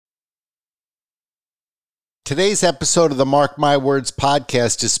Today's episode of the Mark My Words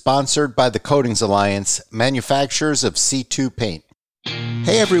podcast is sponsored by the Coatings Alliance, manufacturers of C2 paint.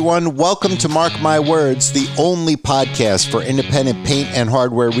 Hey everyone, welcome to Mark My Words, the only podcast for independent paint and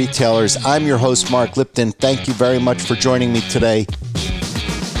hardware retailers. I'm your host, Mark Lipton. Thank you very much for joining me today.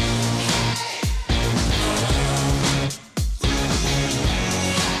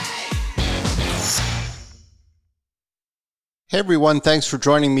 Hey everyone, thanks for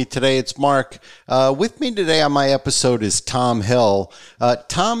joining me today. It's Mark. With me today on my episode is Tom Hill.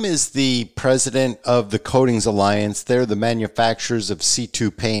 Tom is the president of the Coatings Alliance. They're the manufacturers of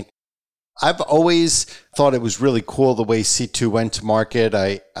C2 paint. I've always thought it was really cool the way C2 went to market.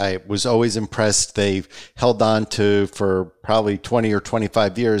 I was always impressed. They've held on to for probably 20 or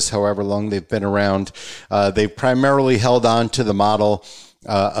 25 years, however long they've been around. They've primarily held on to the model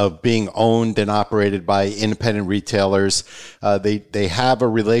of being owned and operated by independent retailers. They have a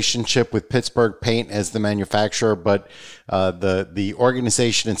relationship with Pittsburgh Paint as the manufacturer, but the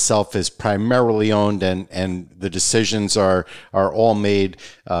organization itself is primarily owned, and the decisions are all made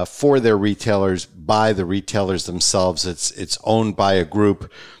for their retailers by the retailers themselves. It's owned by a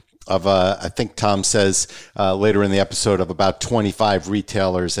group of, I think Tom says later in the episode, of about 25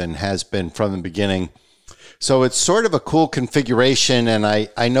 retailers, and has been from the beginning. So it's sort of a cool configuration, and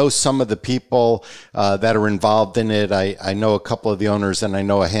I know some of the people that are involved in it. I know a couple of the owners, and I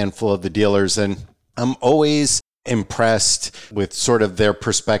know a handful of the dealers, and I'm always impressed with sort of their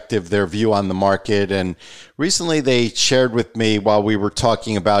perspective, their view on the market. And recently they shared with me, while we were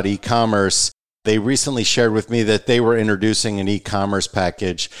talking about e-commerce, they recently shared with me that they were introducing an e-commerce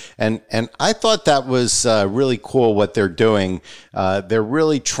package. And I thought that was really cool what they're doing. They're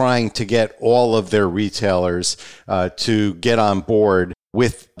really trying to get all of their retailers to get on board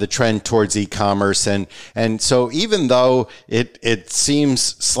with the trend towards e-commerce. And so even though it seems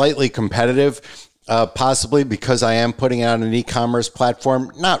slightly competitive, possibly because I am putting out an e-commerce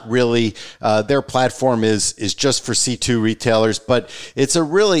platform. Not really. Their platform is just for C2 retailers, but it's a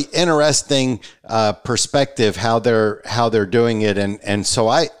really interesting perspective how they're doing it. And so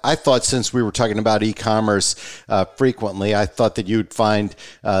I thought, since we were talking about e-commerce frequently, I thought that you'd find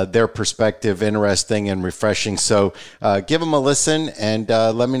their perspective interesting and refreshing. So give them a listen and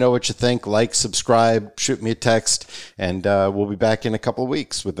let me know what you think. Like, subscribe, shoot me a text, and we'll be back in a couple of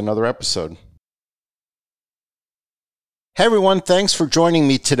weeks with another episode. Hey everyone, thanks for joining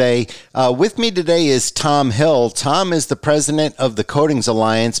me today. With me today is Tom Hill. Tom is the president of the Coatings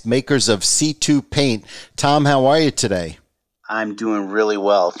Alliance, makers of C2 paint. Tom, how are you today? I'm doing really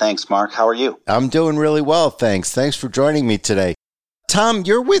well. Thanks, Mark. How are you? I'm doing really well, thanks. Thanks for joining me today. Tom,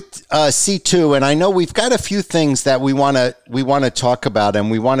 you're with C2, and I know we've got a few things that we want to talk about, and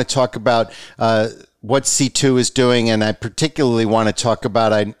we want to talk about what C2 is doing, and I particularly want to talk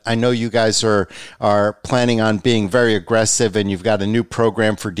about, I know you guys are planning on being very aggressive, and you've got a new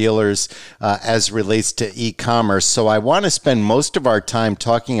program for dealers as it relates to e-commerce. So I want to spend most of our time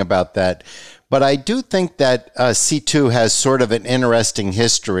talking about that. But I do think that C2 has sort of an interesting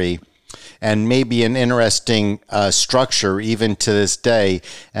history and maybe an interesting structure even to this day.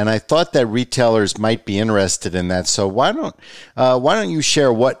 And I thought that retailers might be interested in that. So why don't you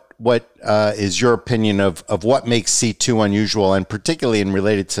share what is your opinion of what makes C2 unusual, and particularly in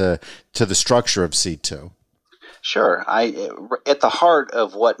related to the structure of C2? Sure. At the heart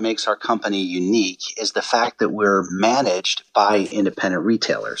of what makes our company unique is the fact that we're managed by independent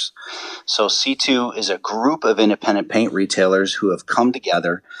retailers. So C2 is a group of independent paint retailers who have come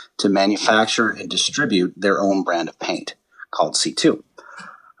together to manufacture and distribute their own brand of paint called C2.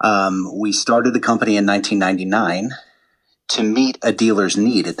 We started the company in 1999 to meet a dealer's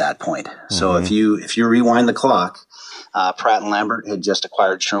need at that point. Mm-hmm. So if you rewind the clock, Pratt & Lambert had just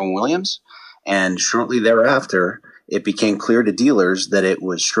acquired Sherwin-Williams, and shortly thereafter, it became clear to dealers that it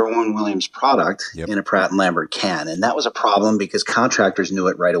was Sherwin-Williams product in a Pratt & Lambert can. And that was a problem because contractors knew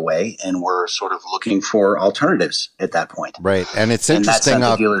it right away and were sort of looking for alternatives at that point. Right. And it's interesting. And that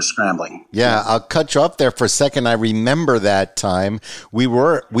sent the dealers scrambling. Yeah, I'll cut you off there for a second. I remember that time. We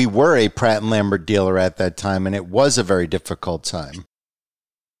were a Pratt & Lambert dealer at that time, and it was a very difficult time.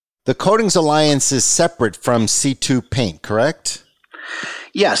 The Coatings Alliance is separate from C2 Paint, correct?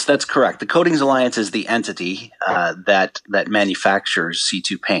 Yes, that's correct. The Coatings Alliance is the entity that manufactures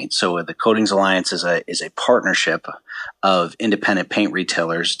C2 paint. So the Coatings Alliance is a partnership of independent paint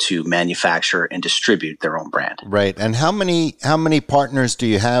retailers to manufacture and distribute their own brand. Right. And how many partners do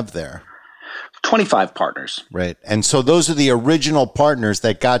you have there? 25 partners. Right. And so those are the original partners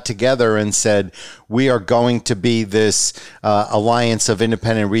that got together and said, we are going to be this alliance of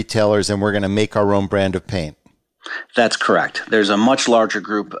independent retailers, and we're going to make our own brand of paint. That's correct. There's a much larger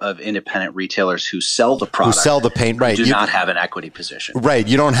group of independent retailers who sell the product, who sell the paint, right? Do not have an equity position. Right.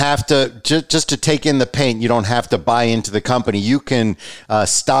 You don't have to, just to take in the paint, you don't have to buy into the company. You can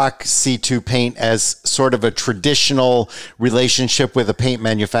stock C2 paint as sort of a traditional relationship with a paint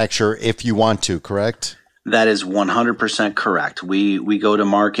manufacturer if you want to, correct? That is 100% correct. We go to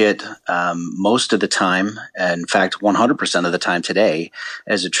market most of the time, in fact, 100% of the time today,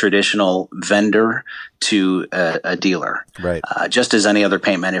 as a traditional vendor to a dealer, right? Just as any other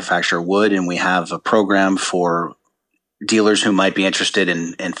paint manufacturer would. And we have a program for dealers who might be interested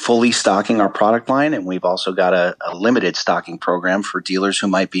in fully stocking our product line. And we've also got a limited stocking program for dealers who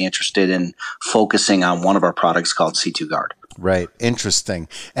might be interested in focusing on one of our products called C2 Guard. Right. Interesting.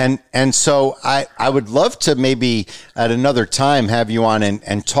 And so I would love to maybe at another time have you on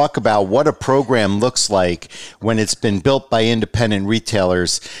and talk about what a program looks like when it's been built by independent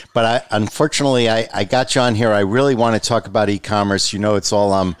retailers. But unfortunately, I got you on here. I really want to talk about e-commerce. You know, it's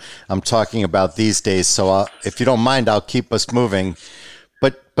all I'm talking about these days. So if you don't mind, I'll keep us moving.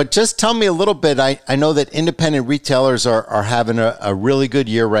 But just tell me a little bit. I know that independent retailers are having a really good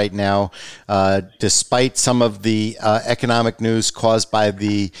year right now, despite some of the economic news caused by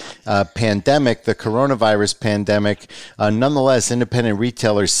the pandemic, the coronavirus pandemic. Nonetheless, independent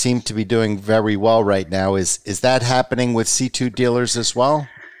retailers seem to be doing very well right now. Is that happening with C2 dealers as well?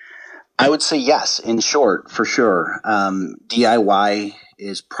 I would say yes, in short, for sure. DIY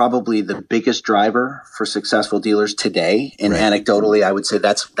is probably the biggest driver for successful dealers today. And right. Anecdotally, I would say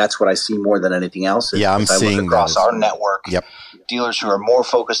that's what I see more than anything else. Yeah, I'm seeing look across our network. Yep. Dealers who are more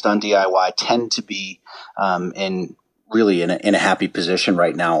focused on DIY tend to be in a happy position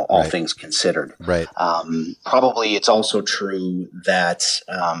right now, all right. things considered. Right. Probably it's also true that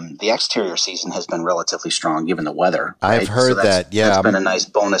the exterior season has been relatively strong given the weather. Right? I've heard that. Yeah. That's been a nice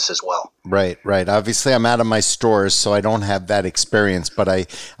bonus as well. Right. Obviously, I'm out of my stores, so I don't have that experience, but I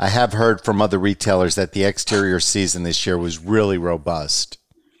have heard from other retailers that the exterior season this year was really robust.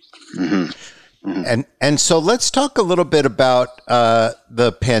 Mm-hmm. Mm-hmm. And so let's talk a little bit about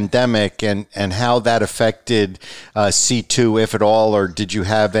the pandemic and how that affected C2, if at all, or did you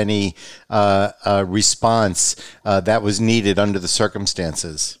have any response that was needed under the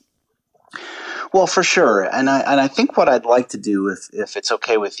circumstances? Well, for sure. And I think what I'd like to do, if it's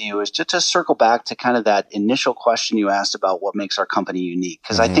okay with you, is just to circle back to kind of that initial question you asked about what makes our company unique.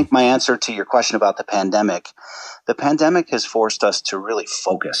 Because I think my answer to your question about the pandemic has forced us to really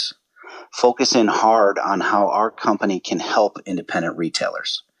focus in hard on how our company can help independent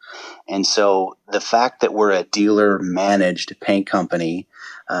retailers. And so the fact that we're a dealer managed paint company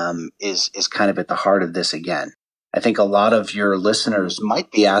is kind of at the heart of this again. I think a lot of your listeners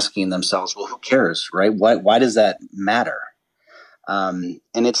might be asking themselves, well, who cares, right? Why does that matter? And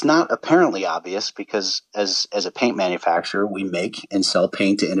it's not apparently obvious because as a paint manufacturer, we make and sell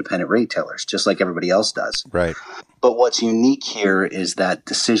paint to independent retailers, just like everybody else does. Right. But what's unique here is that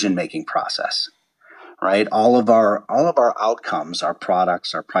decision-making process, right? All of our outcomes, our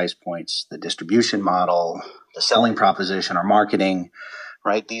products, our price points, the distribution model, the selling proposition, our marketing,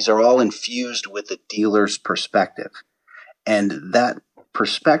 right? These are all infused with the dealer's perspective. And that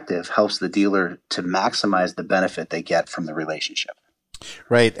perspective helps the dealer to maximize the benefit they get from the relationship.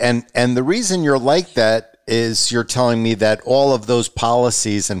 Right. And the reason you're like that is you're telling me that all of those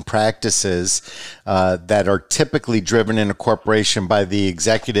policies and practices that are typically driven in a corporation by the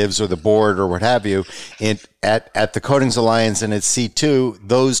executives or the board or what have you, at the Coatings Alliance and at C2,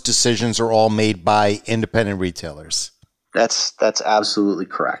 those decisions are all made by independent retailers. That's absolutely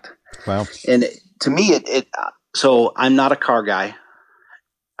correct. Wow. And to me, so I'm not a car guy.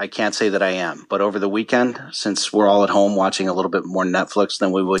 I can't say that I am. But over the weekend, since we're all at home watching a little bit more Netflix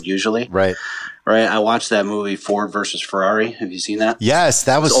than we would usually, right? I watched that movie Ford versus Ferrari. Have you seen that? Yes,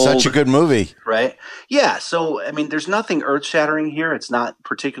 that was such a good movie. Right? Yeah. So, I mean, there's nothing earth-shattering here. It's not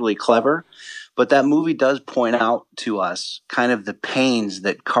particularly clever. But that movie does point out to us kind of the pains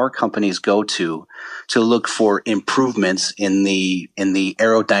that car companies go to look for improvements in the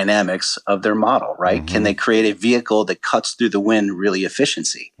aerodynamics of their model, right? Mm-hmm. Can they create a vehicle that cuts through the wind really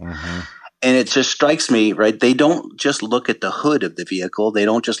efficiency? Mm-hmm. And it just strikes me, right? They don't just look at the hood of the vehicle. They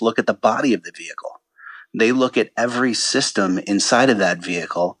don't just look at the body of the vehicle. They look at every system inside of that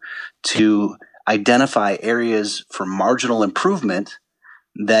vehicle to identify areas for marginal improvement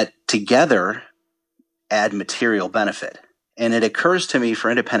that together add material benefit. And it occurs to me for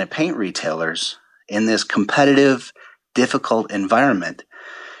independent paint retailers in this competitive, difficult environment,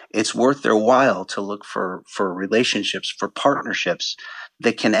 it's worth their while to look for relationships, for partnerships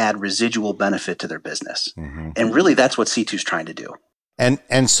that can add residual benefit to their business. Mm-hmm. And really that's what C2 is trying to do.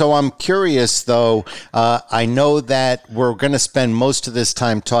 And so I'm curious, though. I know that we're going to spend most of this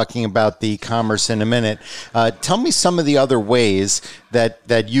time talking about the e-commerce in a minute. Tell me some of the other ways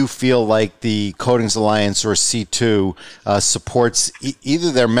that you feel like the Coatings Alliance or C2 supports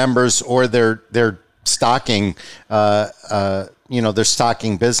either their members or their stocking. Their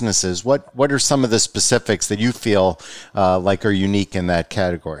stocking businesses. What are some of the specifics that you feel like are unique in that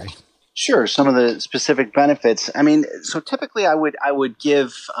category? Sure. Some of the specific benefits. I mean, so typically I would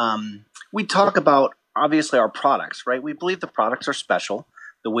give, we talk about obviously our products, right? We believe the products are special,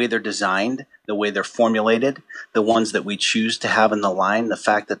 the way they're designed, the way they're formulated, the ones that we choose to have in the line, the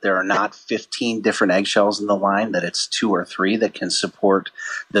fact that there are not 15 different eggshells in the line, that it's 2 or 3 that can support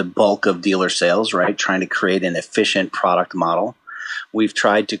the bulk of dealer sales, right? Trying to create an efficient product model. We've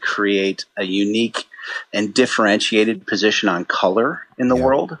tried to create a unique and differentiated position on color in the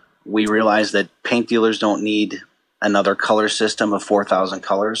world. We realize that paint dealers don't need another color system of 4,000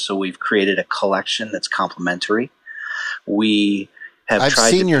 colors, so we've created a collection that's complementary. I've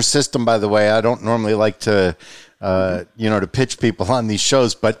seen your system, by the way. I don't normally like to, to pitch people on these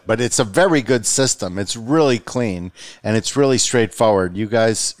shows, but it's a very good system. It's really clean and it's really straightforward. You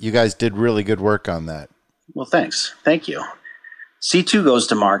guys did really good work on that. Well, thanks. Thank you. C2 goes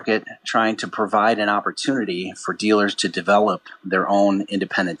to market trying to provide an opportunity for dealers to develop their own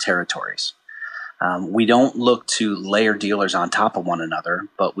independent territories. We don't look to layer dealers on top of one another,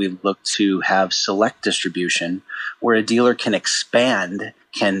 but we look to have select distribution where a dealer can expand,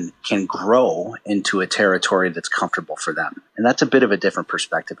 can grow into a territory that's comfortable for them. And that's a bit of a different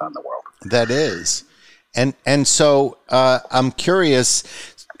perspective on the world. That is. And so I'm curious,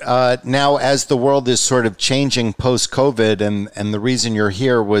 now as the world is sort of changing post-COVID, and the reason you're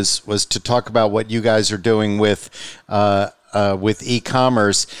here was to talk about what you guys are doing with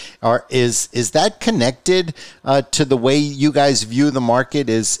e-commerce. Is that connected to the way you guys view the market?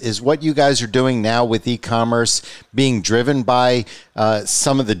 Is what you guys are doing now with e-commerce being driven by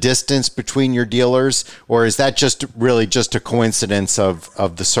some of the distance between your dealers, or is that just a coincidence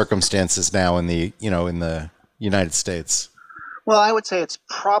of the circumstances now in the United States? Well, I would say it's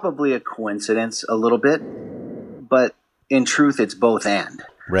probably a coincidence a little bit, but in truth, it's both and.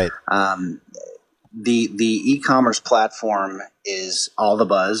 Right. The e-commerce platform is all the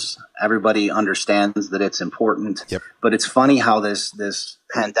buzz. Everybody understands that it's important. Yep. But it's funny how this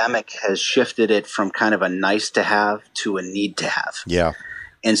pandemic has shifted it from kind of a nice to have to a need to have. Yeah.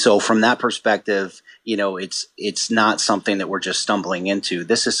 And so from that perspective, it's not something that we're just stumbling into.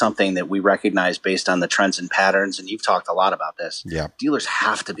 This is something that we recognize based on the trends and patterns. And you've talked a lot about this. Yeah. Dealers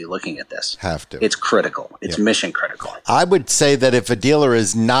have to be looking at this. Have to. It's critical. It's mission critical. I would say that if a dealer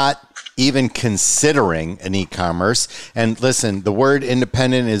is not even considering an e-commerce, and listen, the word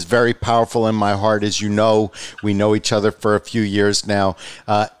independent is very powerful in my heart. As you know, we know each other for a few years now.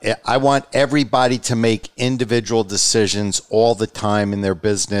 I want everybody to make individual decisions all the time in their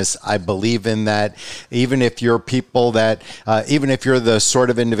business. I believe in that. Even if you're even if you're the sort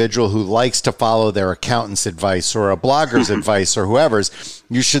of individual who likes to follow their accountant's advice or a blogger's advice or whoever's,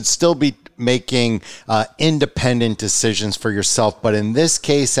 you should still be making independent decisions for yourself. But in this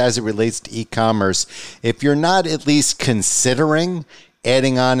case, as it relates to e-commerce, if you're not at least considering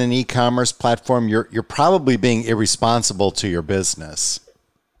adding on an e-commerce platform, you're probably being irresponsible to your business.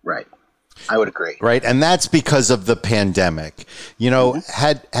 Right. I would agree. Right. And that's because of the pandemic.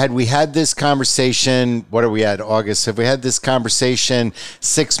 Had we had this conversation, what are we at, August? If we had this conversation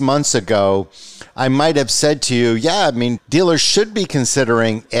 6 months ago, I might have said to you, dealers should be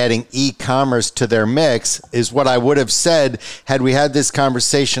considering adding e-commerce to their mix, is what I would have said had we had this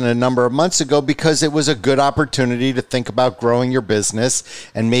conversation a number of months ago, because it was a good opportunity to think about growing your business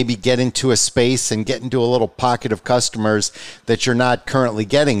and maybe get into a space and get into a little pocket of customers that you're not currently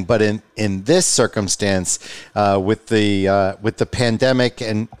getting. But in this circumstance, with the pandemic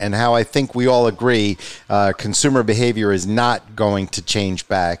and how I think we all agree, consumer behavior is not going to change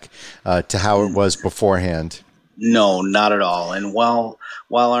back to how it was beforehand. No, not at all. And while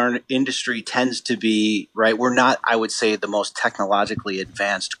our industry tends to be, right, we're not, I would say, the most technologically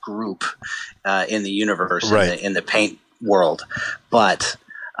advanced group in the universe, right, in the paint world. But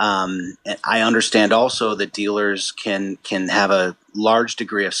I understand also that dealers can have a large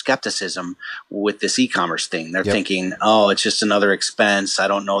degree of skepticism with this e-commerce thing. They're thinking, oh, it's just another expense. I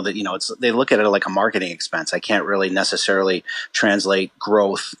don't know that, they look at it like a marketing expense. I can't really necessarily translate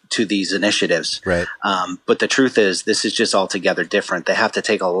growth to these initiatives. Right. But the truth is, this is just altogether different. They have to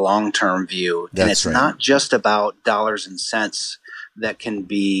take a long-term view. And it's not just about dollars and cents that can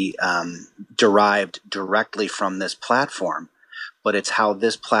be derived directly from this platform, but it's how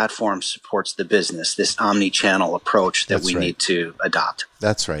this platform supports the business, this omni-channel approach that we need to adopt.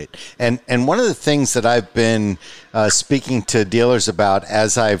 That's right. And one of the things that I've been speaking to dealers about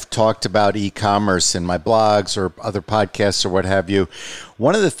as I've talked about e-commerce in my blogs or other podcasts or what have you,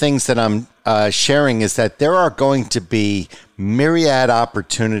 one of the things that I'm sharing is that there are going to be myriad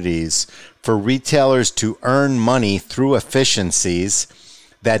opportunities for retailers to earn money through efficiencies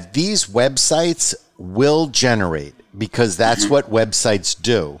that these websites will generate, because that's what websites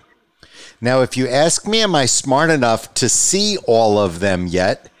do. Now, if you ask me, am I smart enough to see all of them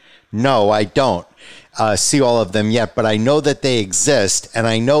yet? No, I don't see all of them yet, but I know that they exist. And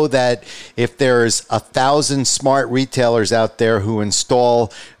I know that if there's 1,000 smart retailers out there who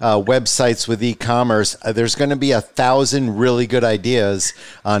install websites with e-commerce, there's going to be 1,000 really good ideas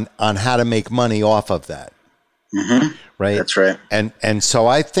on how to make money off of that. Mm-hmm. Right. That's right. And so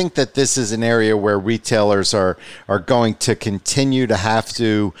I think that this is an area where retailers are going to continue to have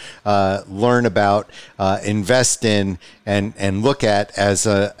to learn about, invest in, and look at as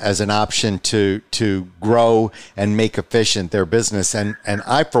an option to grow and make efficient their business. And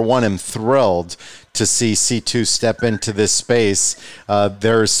I, for one, am thrilled to see C2 step into this space.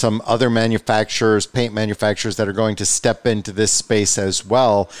 There's some other manufacturers, paint manufacturers, that are going to step into this space as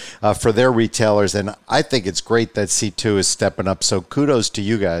well for their retailers. And I think it's great that C2 is stepping up. So kudos to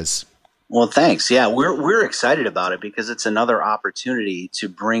you guys. Well, thanks. Yeah, we're excited about it because it's another opportunity to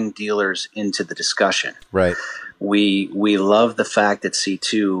bring dealers into the discussion. Right. We love the fact at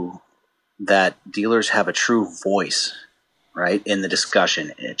C2 that dealers have a true voice, right, in the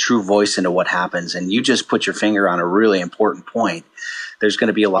discussion, a true voice into what happens. And you just put your finger on a really important point. There's going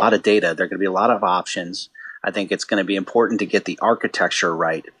to be a lot of data. There are going to be a lot of options. I think it's going to be important to get the architecture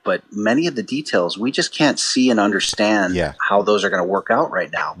right. But many of the details, we just can't see and understand how those are going to work out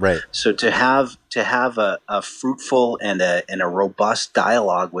right now. Right. So to have a fruitful and a robust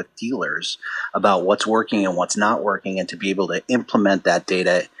dialogue with dealers about what's working and what's not working, and to be able to implement that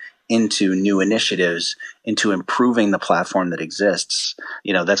data into new initiatives, into improving the platform that exists,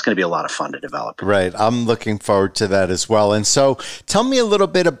 that's going to be a lot of fun to develop. Right. I'm looking forward to that as well. And so tell me a little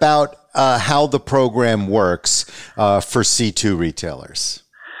bit about how the program works for C2 retailers.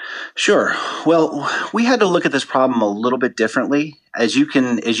 Sure. Well, we had to look at this problem a little bit differently. As you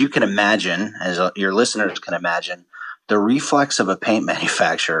can imagine, as your listeners can imagine, the reflex of a paint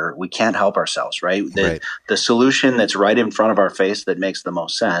manufacturer, we can't help ourselves, right? The solution that's right in front of our face that makes the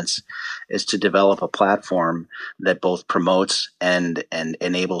most sense is to develop a platform that both promotes and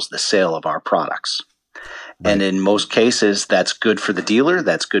enables the sale of our products. Right. And in most cases, that's good for the dealer,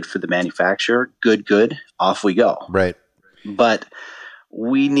 that's good for the manufacturer, good, off we go. Right. But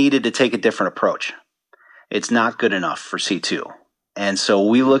we needed to take a different approach. It's not good enough for C2. And so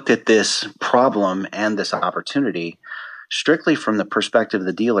we looked at this problem and this opportunity strictly from the perspective of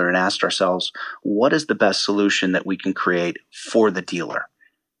the dealer and asked ourselves, what is the best solution that we can create for the dealer?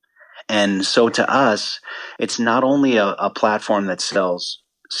 And so to us, it's not only a platform that sells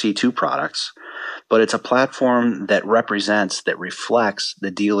C2 products, but it's a platform that reflects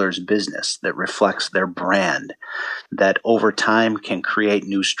the dealer's business, that reflects their brand, that over time can create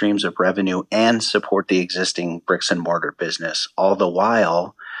new streams of revenue and support the existing bricks and mortar business, all the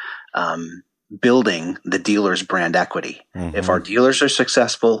while building the dealer's brand equity. Mm-hmm. If our dealers are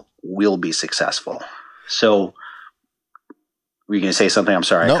successful, we'll be successful. So, were you going to say something? I'm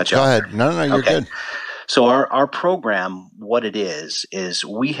sorry, I cut you off. Go ahead. No, you're good. So our program, what it is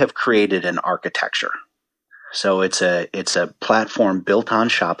we have created an architecture. So it's a platform built on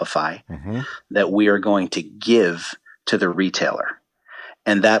Shopify that we are going to give to the retailer.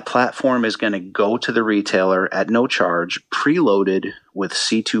 And that platform is going to go to the retailer at no charge, preloaded with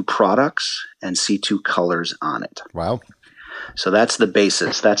C2 products and C2 colors on it. Wow. So that's the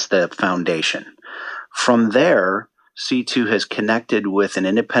basis. That's the foundation. From there, C2 has connected with an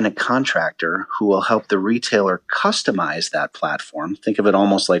independent contractor who will help the retailer customize that platform. Think of it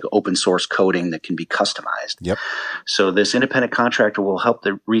almost like open source coding that can be customized. Yep. So this independent contractor will help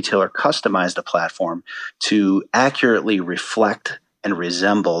the retailer customize the platform to accurately reflect and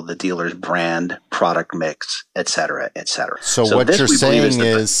resemble the dealer's brand, product mix, et cetera, et cetera. So what you're saying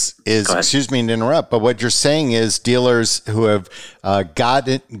is excuse me to interrupt, but what you're saying is dealers who have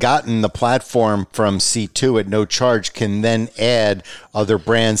gotten the platform from C2 at no charge can then add other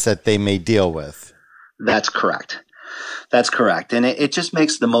brands that they may deal with. That's correct. And it just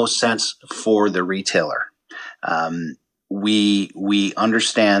makes the most sense for the retailer. We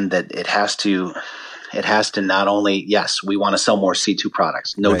understand that it has to not only, yes, we want to sell more C2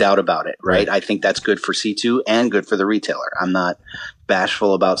 products, no doubt about it, right? I think that's good for C2 and good for the retailer. I'm not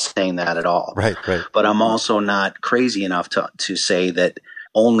bashful about saying that at all. Right, right. But I'm also not crazy enough to say that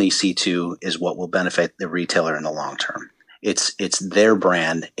only C2 is what will benefit the retailer in the long term. It's their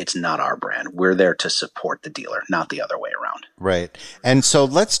brand. It's not our brand. We're there to support the dealer, not the other way around. Right. And so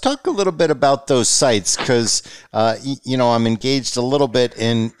let's talk a little bit about those sites because, I'm engaged a little bit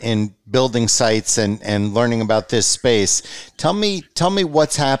in building sites and learning about this space. Tell me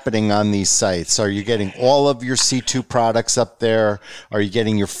what's happening on these sites. Are you getting all of your C2 products up there? Are you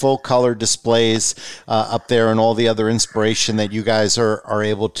getting your full color displays up there and all the other inspiration that you guys are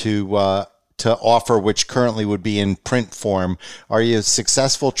able to offer, which currently would be in print form? Are you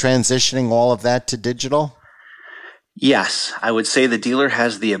successful transitioning all of that to digital? Yes, I would say the dealer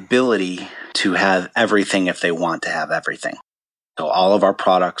has the ability to have everything if they want to have everything. So all of our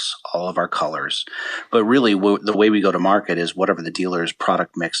products, all of our colors, but really the way we go to market is whatever the dealer's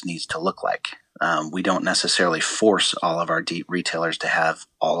product mix needs to look like. We don't necessarily force all of our retailers to have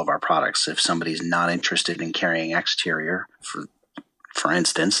all of our products. If somebody's not interested in carrying exterior, for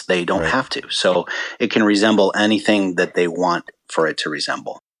instance, they don't have to. So it can resemble anything that they want for it to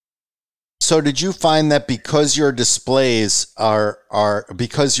resemble. So did you find that because your displays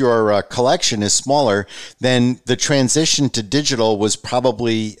because your collection is smaller, then the transition to digital was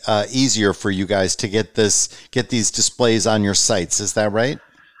probably easier for you guys to get these displays on your sites? Is that right?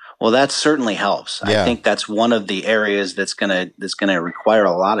 Well, that certainly helps. Yeah. I think that's one of the areas that's gonna require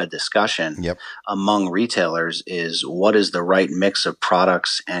a lot of discussion among retailers is what is the right mix of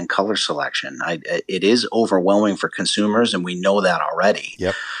products and color selection. It is overwhelming for consumers, and we know that already.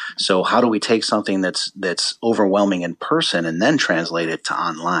 Yep. So how do we take something that's overwhelming in person and then translate it to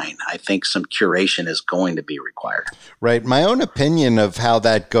online? I think some curation is going to be required. Right. My own opinion of how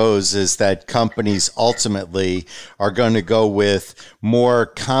that goes is that companies ultimately are going to go with more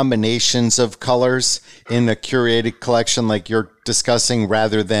combinations of colors in a curated collection like you're discussing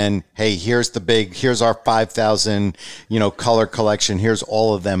rather than, hey, here's our 5,000, color collection. Here's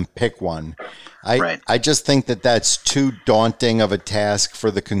all of them. Pick one. I just think that that's too daunting of a task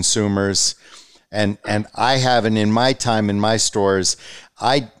for the consumers. And I haven't in my time in my stores,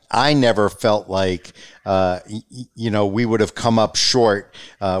 I never felt like, we would have come up short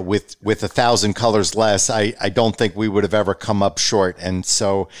with 1,000 colors less. I don't think we would have ever come up short. And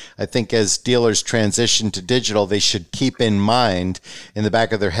so I think as dealers transition to digital, they should keep in mind in the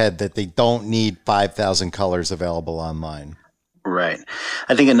back of their head that they don't need 5,000 colors available online. Right.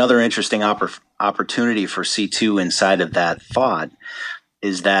 I think another interesting opportunity for C2 inside of that thought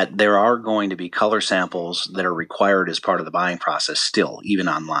is that there are going to be color samples that are required as part of the buying process still, even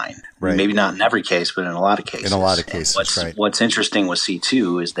online. Right. Maybe not in every case, but in a lot of cases. In a lot of cases, What's interesting with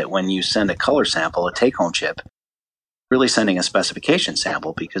C2 is that when you send a color sample, a take-home chip, really sending a specification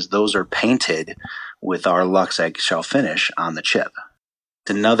sample because those are painted with our Luxe eggshell finish on the chip.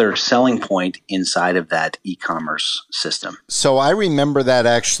 It's another selling point inside of that e-commerce system. So I remember that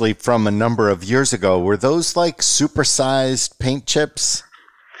actually from a number of years ago. Were those like supersized paint chips?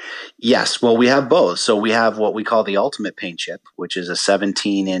 Yes. Well, we have both. So we have what we call the Ultimate Paint Chip, which is a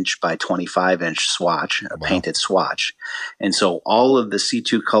 17-inch by 25-inch swatch, a painted swatch. And so all of the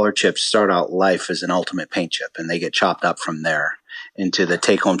C2 color chips start out life as an Ultimate Paint Chip, and they get chopped up from there into the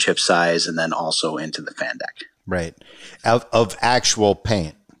take-home chip size and then also into the fan deck. Right. Of actual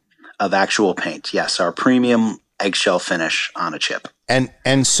paint. Of actual paint, yes. Our premium eggshell finish on a chip.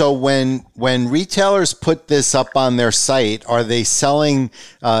 And so when retailers put this up on their site, are they selling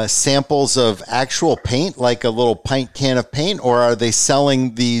samples of actual paint, like a little pint can of paint, or are they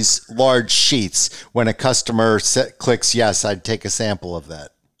selling these large sheets when a customer clicks, yes, I'd take a sample of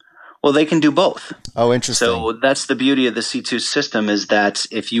that? Well, they can do both. Oh, interesting. So that's the beauty of the C2 system is that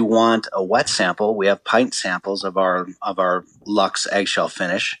if you want a wet sample, we have pint samples of our Luxe eggshell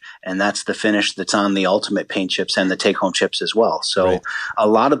finish, and that's the finish that's on the Ultimate Paint Chips and the take-home chips as well. So a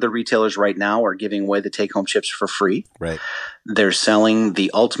lot of the retailers right now are giving away the take-home chips for free. Right. They're selling the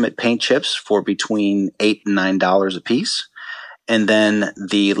Ultimate Paint Chips for between $8 and $9 a piece. And then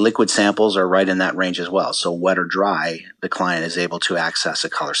the liquid samples are right in that range as well. So wet or dry, the client is able to access a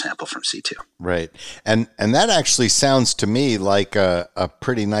color sample from C2. Right. And that actually sounds to me like a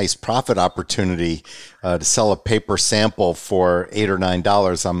pretty nice profit opportunity to sell a paper sample for $8 or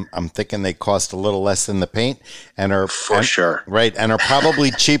 $9. I'm thinking they cost a little less than the paint and are sure. Right. And are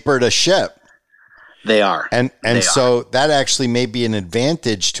probably cheaper to ship. They are. And so that actually may be an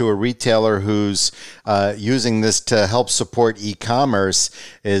advantage to a retailer who's using this to help support e-commerce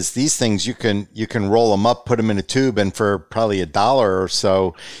is these things you can roll them up, put them in a tube, and for probably $1 or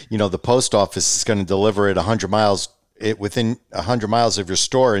so, the post office is going to deliver it within 100 miles of your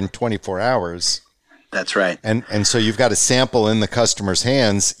store in 24 hours. That's right. And so you've got a sample in the customer's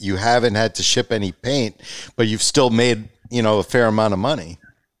hands. You haven't had to ship any paint, but you've still made, a fair amount of money.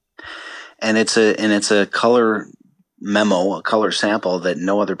 And it's a color memo, a color sample that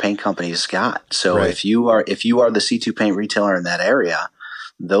no other paint company's got. So Right. if you are the C2 paint retailer in that area,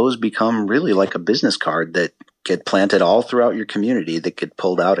 those become really like a business card that get planted all throughout your community, that get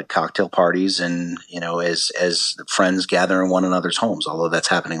pulled out at cocktail parties and, as friends gather in one another's homes, although that's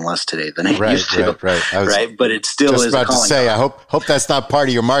happening less today than it used to. Right. But it still just is about a calling to say, card. I hope that's not part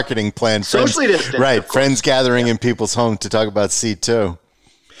of your marketing plan. Socially distant. Right. Friends gathering in people's homes to talk about C2.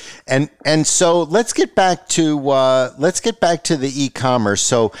 And so let's get back to the e-commerce.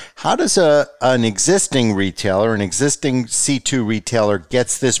 So how does an existing retailer, an existing C2 retailer,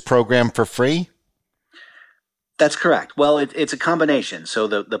 gets this program for free? That's correct. Well, it's a combination. So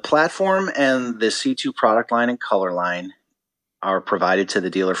the platform and the C2 product line and color line are provided to the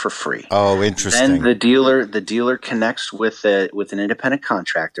dealer for free. Oh, interesting. Then the dealer connects with an independent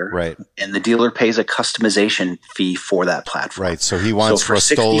contractor, right? And the dealer pays a customization fee for that platform, right? So he wants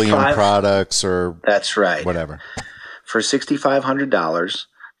Rust-Oleum products, or that's right, whatever. For $6,500,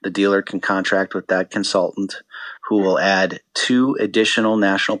 the dealer can contract with that consultant, who will add 2 additional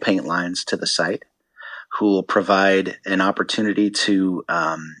national paint lines to the site, who will provide an opportunity to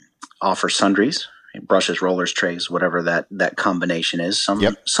offer sundries. Brushes, rollers, trays, whatever that combination is.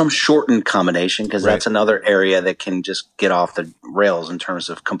 Some shortened combination, because that's another area that can just get off the rails in terms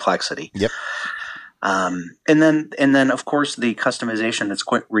of complexity. Yep. And then of course the customization that's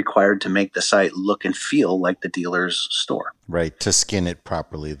required to make the site look and feel like the dealer's store. Right, to skin it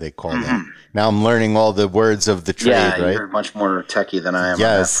properly, they call them. Now I'm learning all the words of the trade. Yeah, right? You're much more techie than I am.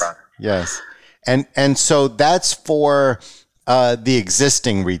 Yes. On that front. Yes. And so that's for the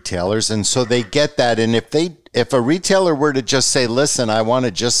existing retailers, and so they get that. And if a retailer were to just say, listen, I want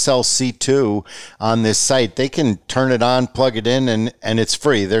to just sell C2 on this site, they can turn it on, plug it in, and it's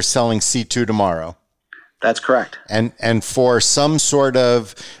free. They're selling C2 tomorrow. That's correct. And for some sort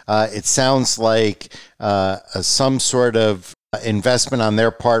of, it sounds like some sort of investment on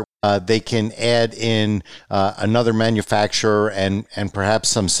their part, they can add in another manufacturer and perhaps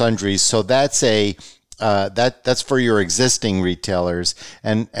some sundries. So that's that's for your existing retailers.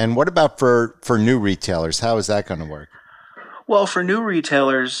 And what about for new retailers? How is that going to work? Well, for new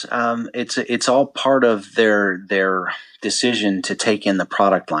retailers, it's all part of their decision to take in the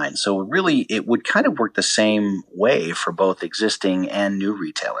product line. So really, it would kind of work the same way for both existing and new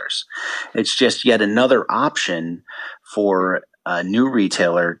retailers. It's just yet another option for a new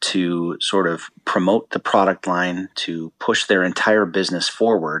retailer to sort of promote the product line, to push their entire business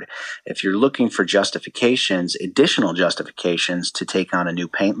forward. If you're looking for additional justifications to take on a new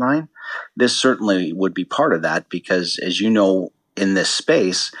paint line, this certainly would be part of that, because as you know, in this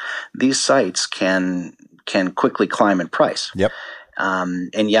space, these sites can quickly climb in price. Yep.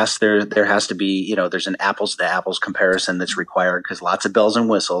 And yes, there has to be, there's an apples to apples comparison that's required, because lots of bells and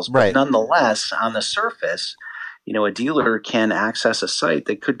whistles, but right. Nonetheless, on the surface, a dealer can access a site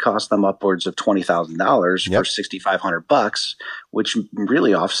that could cost them upwards of $20,000 for $6,500, which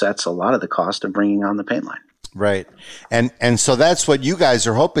really offsets a lot of the cost of bringing on the paint line. Right. And so that's what you guys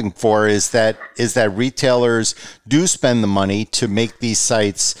are hoping for, is that retailers do spend the money to make these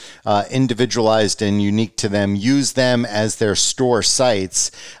sites individualized and unique to them, use them as their store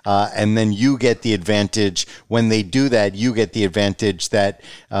sites, and then you get the advantage. When they do that, you get the advantage that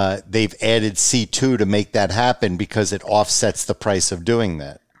they've added C2 to make that happen, because it offsets the price of doing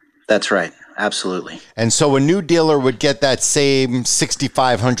that. That's right. Absolutely. And so a new dealer would get that same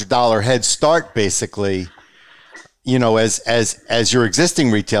 $6,500 head start, basically, as your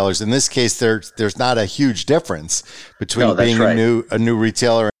existing retailers. In this case, there's not a huge difference between being right. a new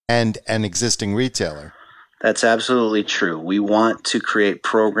retailer and an existing retailer. That's absolutely true. We want to create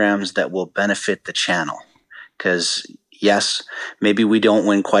programs that will benefit the channel, because yes, maybe we don't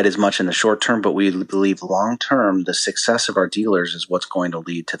win quite as much in the short term, but we believe long term, the success of our dealers is what's going to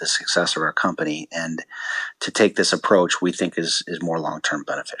lead to the success of our company. And to take this approach, we think is more long term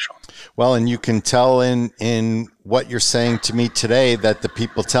beneficial. Well, and you can tell in what you're saying to me today that the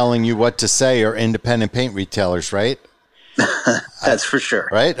people telling you what to say are independent paint retailers, right? That's for sure.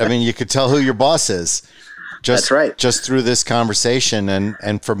 Right? I mean, you could tell who your boss is. That's right. Just through this conversation.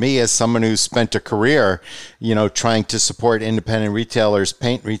 And for me, as someone who's spent a career, trying to support independent retailers,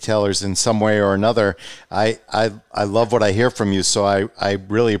 paint retailers in some way or another, I love what I hear from you. So I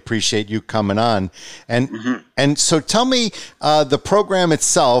really appreciate you coming on. And so tell me the program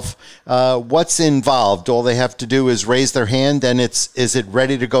itself, what's involved? All they have to do is raise their hand, and is it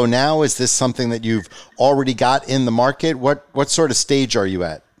ready to go now? Is this something that you've already got in the market? What sort of stage are you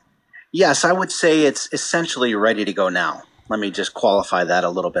at? Yes, I would say it's essentially ready to go now. Let me just qualify that a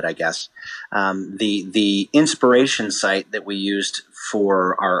little bit, I guess. The inspiration site that we used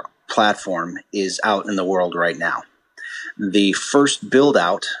for our platform is out in the world right now. The first build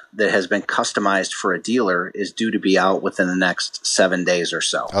out that has been customized for a dealer is due to be out within the next 7 days or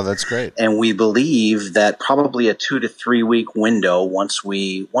so. Oh, that's great. And we believe that probably a 2 to 3 week window once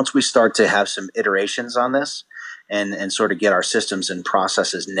we start to have some iterations on this and sort of get our systems and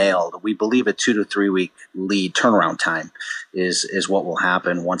processes nailed, we believe a 2 to 3 week lead turnaround time is what will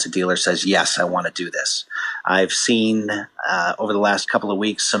happen once a dealer says, yes, I want to do this. I've seen over the last couple of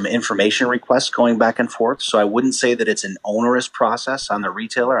weeks some information requests going back and forth. So I wouldn't say that it's an onerous process on the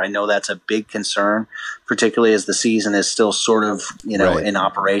retailer. I know that's a big concern, particularly as the season is still sort of, Right. in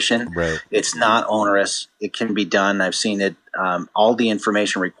operation. Right. It's not onerous. It can be done. I've seen it, all the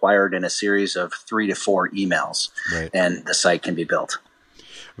information required in a series of 3 to 4 emails, Right. and the site can be built.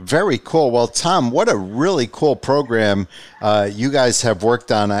 Very cool. Well, Tom, what a really cool program you guys have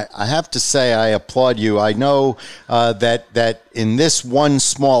worked on. I have to say, I applaud you. I know that in this one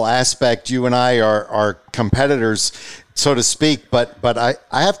small aspect, you and I are competitors, so to speak. But I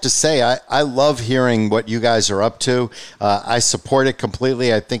have to say, I love hearing what you guys are up to. I support it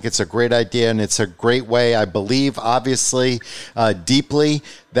completely. I think it's a great idea, and it's a great way. I believe, obviously, deeply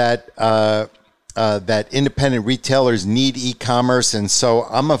that. That independent retailers need e-commerce, and so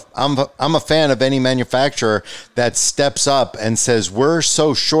I'm a fan of any manufacturer that steps up and says we're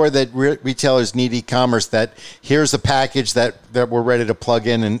so sure that retailers need e-commerce that here's a package that we're ready to plug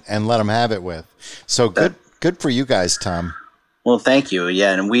in and let them have it with. So good for you guys, Tom. Well, thank you.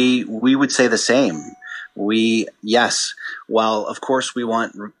 Yeah, and we would say the same. Yes, while of course we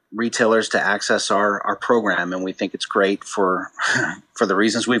want retailers to access our program, and we think it's great for for the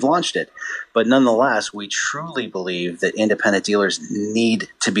reasons we've launched it. But nonetheless, we truly believe that independent dealers need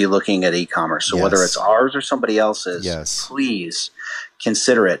to be looking at e-commerce. So whether it's ours or somebody else's, please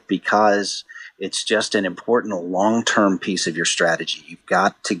consider it, because it's just an important long-term piece of your strategy. You've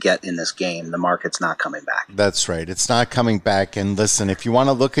got to get in this game. The market's not coming back. That's right. It's not coming back. And listen, if you want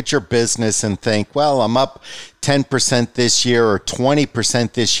to look at your business and think, well, I'm up 10% this year or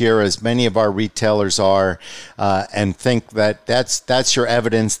 20% this year, as many of our retailers are, and think that that's your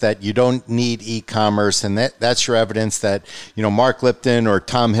evidence that you don't need e-commerce, and that's your evidence that, Mark Lipton or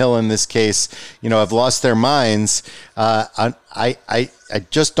Tom Hill in this case, have lost their minds. I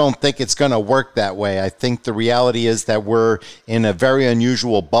just don't think it's going to work that way. I think the reality is that we're in a very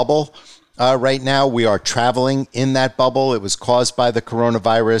unusual bubble. Right now, we are traveling in that bubble. It was caused by the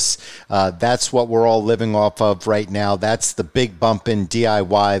coronavirus. That's what we're all living off of right now. That's the big bump in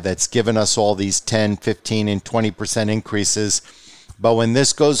DIY that's given us all these 10, 15, and 20% increases. But when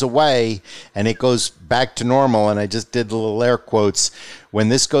this goes away and it goes back to normal, and I just did the little air quotes, when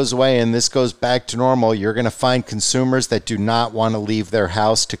this goes away and this goes back to normal, you're going to find consumers that do not want to leave their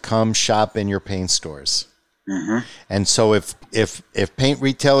house to come shop in your paint stores. Mm-hmm. And so if paint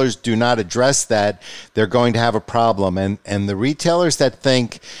retailers do not address that, they're going to have a problem. And the retailers that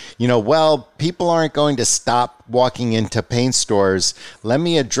think, well, people aren't going to stop walking into paint stores, let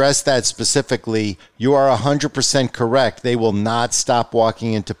me address that specifically. You are 100% correct. They will not stop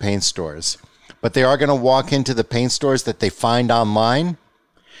walking into paint stores, but they are going to walk into the paint stores that they find online.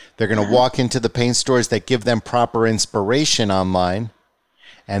 They're going to walk into the paint stores that give them proper inspiration online.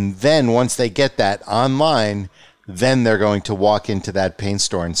 And then once they get that online, then they're going to walk into that paint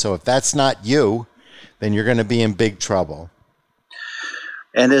store. And so if that's not you, then you're going to be in big trouble.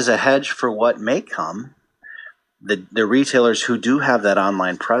 And as a hedge for what may come, the retailers who do have that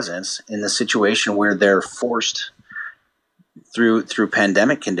online presence, in the situation where they're forced through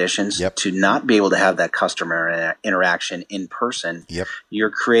pandemic conditions to not be able to have that customer interaction in person, you're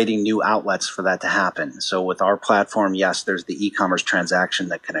creating new outlets for that to happen. So with our platform, yes, there's the e-commerce transaction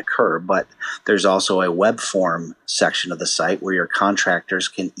that can occur, but there's also a web form section of the site where your contractors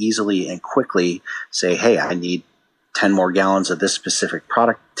can easily and quickly say, hey, I need 10 more gallons of this specific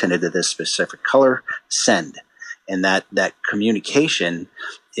product tinted to this specific color, send. And that communication,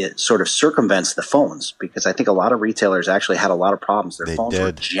 it sort of circumvents the phones, because I think a lot of retailers actually had a lot of problems. Their phones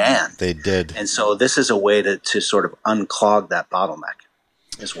were jammed. They did. And so this is a way to sort of unclog that bottleneck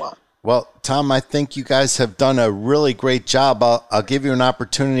as well. Well, Tom, I think you guys have done a really great job. I'll give you an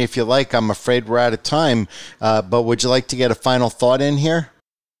opportunity if you like. I'm afraid we're out of time, but would you like to get a final thought in here?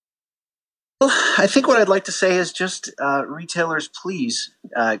 Well, I think what I'd like to say is just retailers, please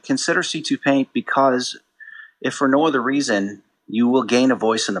consider C2 Paint, because if for no other reason, you will gain a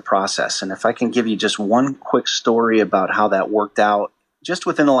voice in the process. And if I can give you just one quick story about how that worked out just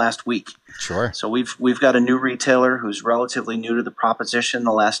within the last week. Sure. So we've got a new retailer who's relatively new to the proposition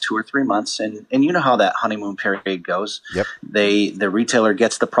the last 2 or 3 months, and you know how that honeymoon period goes. Yep. The retailer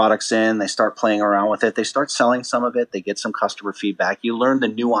gets the products in, they start playing around with it, they start selling some of it, they get some customer feedback. You learn the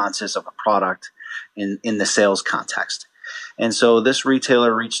nuances of a product in the sales context. And so this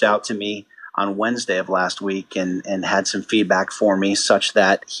retailer reached out to me on Wednesday of last week and had some feedback for me, such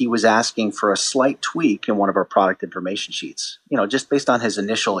that he was asking for a slight tweak in one of our product information sheets, just based on his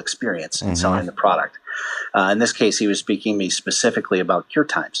initial experience in selling the product. In this case, he was speaking to me specifically about cure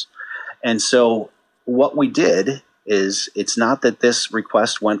times. And so what we did is, it's not that this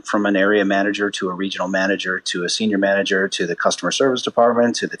request went from an area manager to a regional manager to a senior manager to the customer service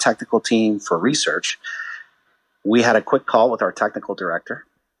department to the technical team for research. We had a quick call with our technical director.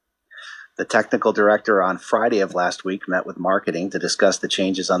 The technical director on Friday of last week met with marketing to discuss the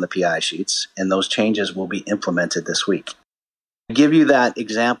changes on the PI sheets, and those changes will be implemented this week. I give you that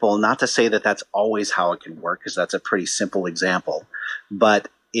example not to say that that's always how it can work, because that's a pretty simple example, but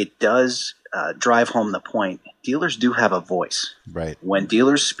it does drive home the point. Dealers do have a voice. Right. When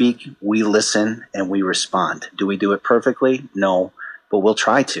dealers speak, we listen and we respond. Do we do it perfectly? No, but we'll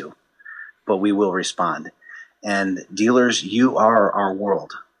try to, but we will respond. And dealers, you are our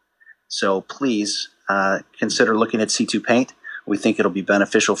world. So please consider looking at C2 Paint. We think it'll be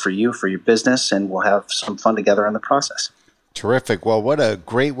beneficial for you, for your business, and we'll have some fun together in the process. Terrific. Well, what a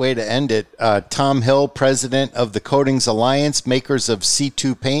great way to end it. Tom Hill, president of the Coatings Alliance, makers of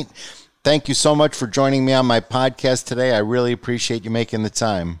C2 Paint. Thank you so much for joining me on my podcast today. I really appreciate you making the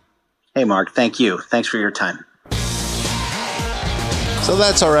time. Hey, Mark. Thank you. Thanks for your time. So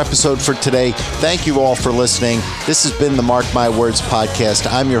that's our episode for today. Thank you all for listening. This has been the Mark My Words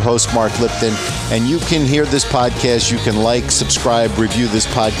podcast. I'm your host, Mark Lipton, and you can hear this podcast. You can like, subscribe, review this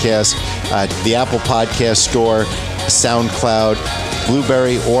podcast at the Apple Podcast Store, SoundCloud,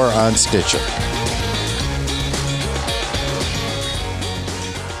 Blueberry, or on Stitcher.